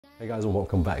Hey guys, and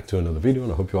welcome back to another video,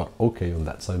 and I hope you are okay on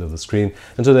that side of the screen.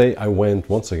 And today I went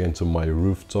once again to my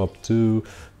rooftop to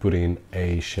put in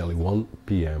a Shelly 1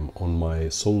 PM on my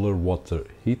solar water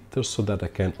heater so that I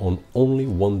can on only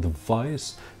one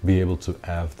device be able to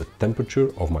have the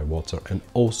temperature of my water and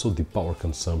also the power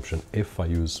consumption if I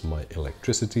use my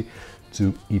electricity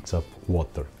to heat up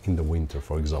water in the winter,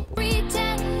 for example.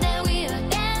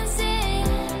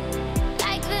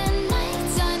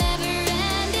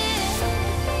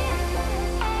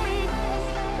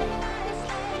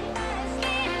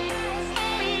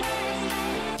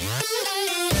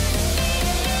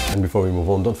 And before we move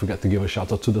on, don't forget to give a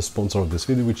shout out to the sponsor of this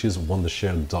video, which is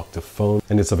Wondershare Doctor Phone,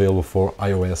 and it's available for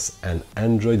iOS and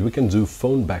Android. We can do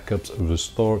phone backups,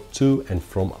 restore to and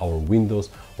from our Windows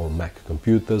or Mac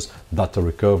computers, data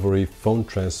recovery, phone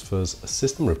transfers,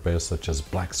 system repairs such as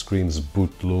black screens,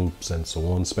 boot loops and so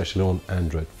on, especially on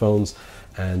Android phones,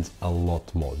 and a lot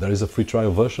more. There is a free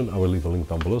trial version. I will leave a link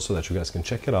down below so that you guys can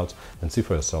check it out and see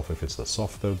for yourself if it's the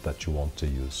software that you want to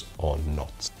use or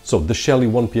not. So the Shelly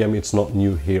 1 PM, it's not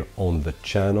new here on the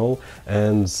channel,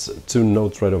 and to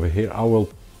note right over here, I will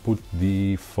put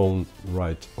the phone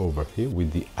right over here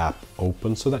with the app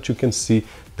open so that you can see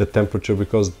the temperature,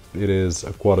 because it is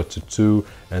 1:45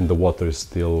 and the water is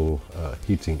still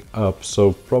heating up.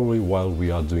 So probably while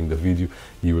we are doing the video,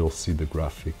 you will see the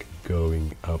graphic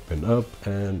going up and up,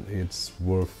 and it's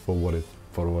worth for what it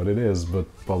is, but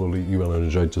probably you will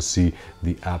enjoy to see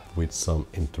the app with some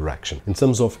interaction. In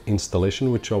terms of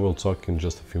installation, which I will talk in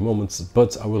just a few moments,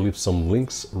 but I will leave some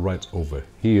links right over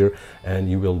here, and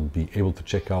you will be able to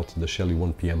check out the Shelly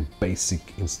 1 PM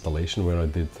basic installation where I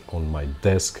did on my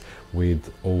desk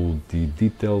with all the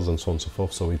details and so on and so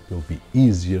forth, so it will be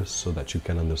easier so that you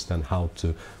can understand how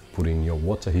to put in your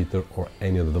water heater or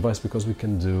any other device, because we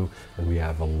can do and we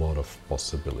have a lot of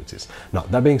possibilities. Now,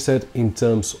 that being said, in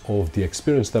terms of the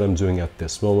experience that I'm doing at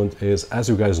this moment is, as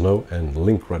you guys know, and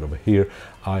link right over here,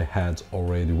 I had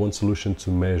already one solution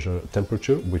to measure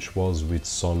temperature, which was with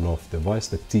Sonoff device,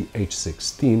 the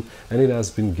TH16, and it has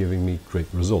been giving me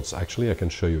great results. Actually, I can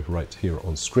show you right here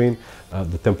on screen.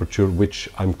 The temperature which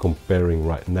I'm comparing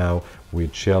right now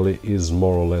with Shelly is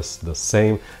more or less the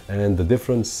same, and the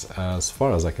difference, as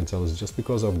far as I can tell, is just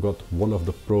because I've got one of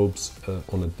the probes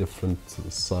on a different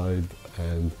side,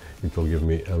 and it will give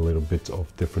me a little bit of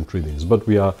different readings, but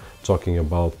we are talking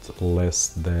about less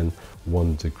than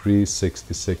 1 degree,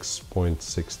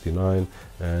 66.69,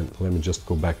 and let me just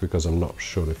go back because I'm not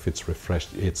sure if it's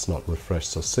refreshed. It's not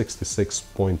refreshed, so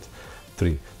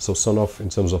 66.3. So Sonoff, in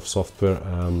terms of software,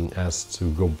 has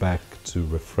to go back to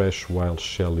refresh, while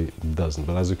Shelly doesn't.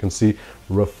 But as you can see,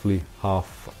 roughly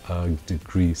half a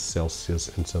degree Celsius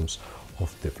in terms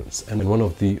of difference. And one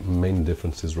of the main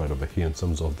differences right over here in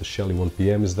terms of the Shelly 1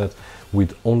 PM is that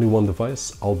with only one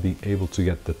device, I'll be able to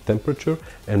get the temperature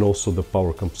and also the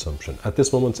power consumption. At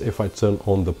this moment, if I turn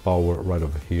on the power right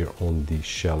over here on the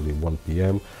Shelly 1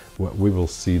 PM, we will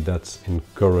see that in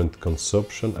current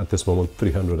consumption at this moment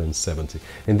 370.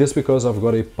 And this because I've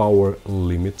got a power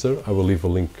limiter. I will leave a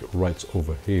link right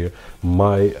over here.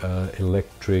 My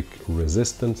electric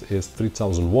resistance is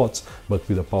 3000 watts, but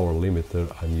with a power limiter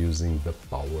I'm using the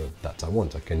power that I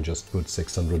want. I can just put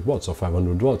 600 watts or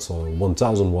 500 watts or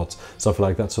 1000 watts, something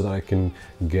like that, so that I can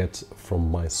get from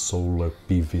my solar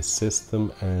PV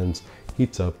system and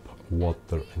heat up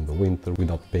water in the winter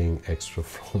without paying extra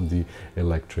from the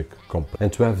electric company.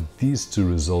 And to have these two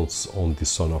results on the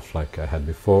Sonoff like I had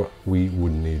before, we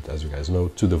would need, as you guys know,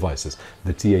 two devices,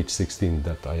 the TH16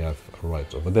 that I have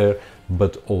right over there,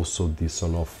 but also the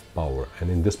Sonoff power. And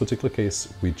in this particular case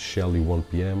with Shelly 1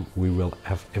 PM, we will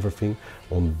have everything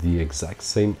on the exact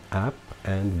same app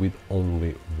and with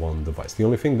only one device. The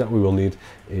only thing that we will need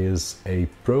is a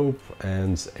probe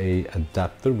and a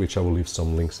adapter, which I will leave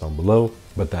some links down below,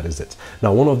 but that is it.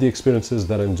 Now, one of the experiences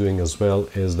that I'm doing as well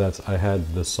is that I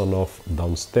had the Sonoff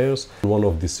downstairs, one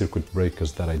of the circuit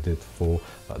breakers that I did for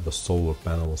the solar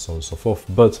panel and so on and so forth,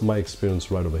 but my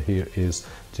experience right over here is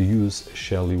to use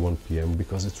Shelly 1 PM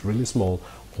because it's really small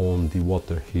on the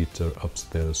water heater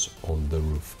upstairs on the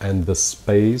roof, and the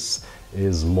space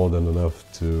is more than enough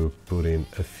to put in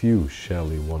a few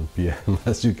Shelly 1 PM,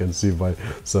 as you can see by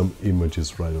some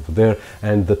images right over there.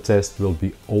 And the test will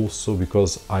be also,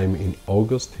 because I'm in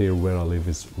August, here where I live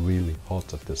is really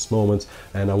hot at this moment,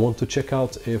 and I want to check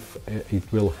out if it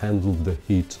will handle the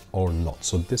heat or not.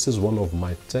 So this is one of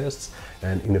my tests,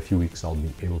 and in a few weeks I'll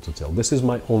be able to tell. This is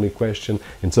my only question.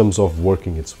 In terms of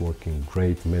working, it's working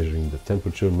great, measuring the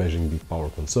temperature temperature, measuring the power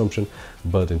consumption,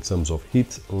 but in terms of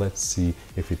heat, let's see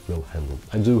if it will handle.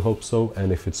 I do hope so,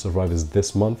 and if it survives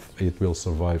this month, it will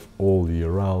survive all year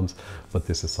round, but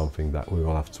this is something that we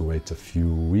will have to wait a few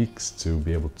weeks to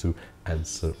be able to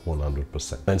answer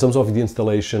 100%. In terms of the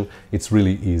installation, it's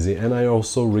really easy, and I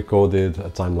also recorded a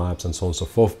time lapse and so on and so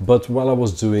forth, but while I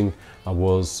was doing, I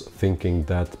was thinking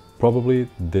that probably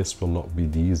this will not be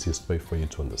the easiest way for you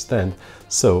to understand,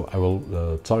 so I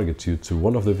will target you to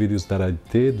one of the videos that I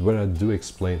did where I do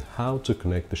explain how to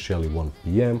connect the Shelly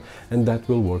 1PM, and that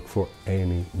will work for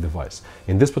any device.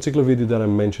 In this particular video that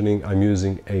I'm mentioning, I'm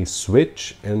using a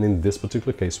switch, and in this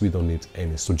particular case we don't need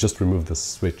any, so just remove the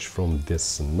switch from this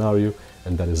scenario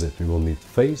and that is it. We will need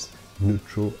phase,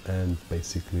 neutral, and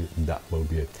basically that will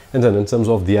be it. And then in terms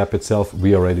of the app itself,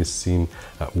 we already seen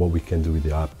what we can do with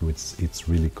the app. It's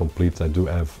really complete. I do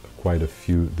have quite a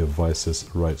few devices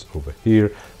right over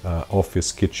here,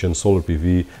 office, kitchen, solar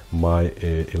PV, my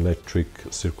electric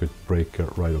circuit breaker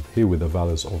right over here with the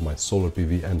values of my solar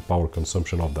PV and power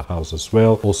consumption of the house as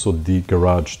well, also the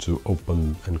garage to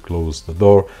open and close the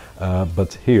door,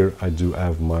 but here I do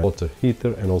have my water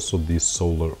heater and also the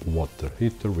solar water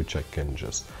heater, which I can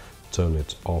just turn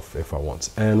it off if I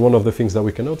want. And one of the things that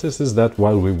we can notice is that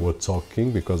while we were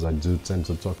talking, because I do tend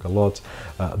to talk a lot,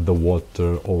 the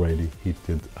water already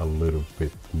heated a little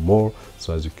bit more.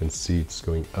 So as you can see, it's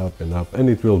going up, and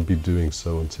it will be doing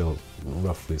so until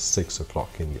roughly 6 o'clock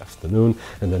in the afternoon,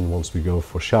 and then once we go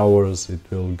for showers it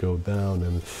will go down,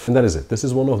 and that is it. This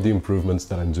is one of the improvements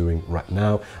that I'm doing right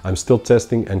now. I'm still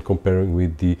testing and comparing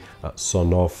with the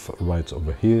Sonoff right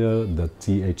over here, the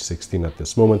TH16 at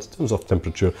this moment. In terms of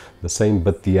temperature, the same,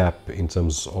 but the app, in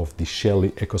terms of the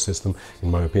Shelly ecosystem, in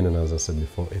my opinion, as I said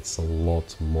before, it's a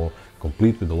lot more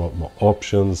complete with a lot more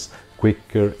options,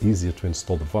 quicker, easier to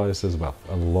install devices, well,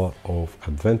 a lot of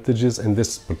advantages. In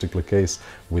this particular case,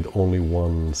 with only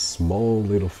one small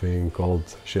little thing called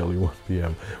Shelly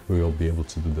 1PM, we will be able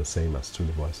to do the same as 2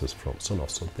 devices from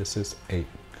Sonoff. So this is a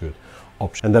good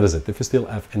option. And that is it. If you still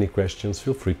have any questions,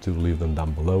 feel free to leave them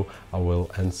down below. I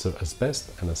will answer as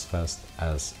best and as fast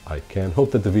as I can. Hope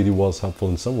that the video was helpful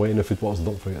in some way, and if it was,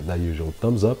 don't forget that usual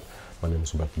thumbs up. My name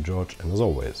is Roberto, and as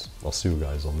always, I'll see you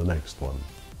guys on the next one.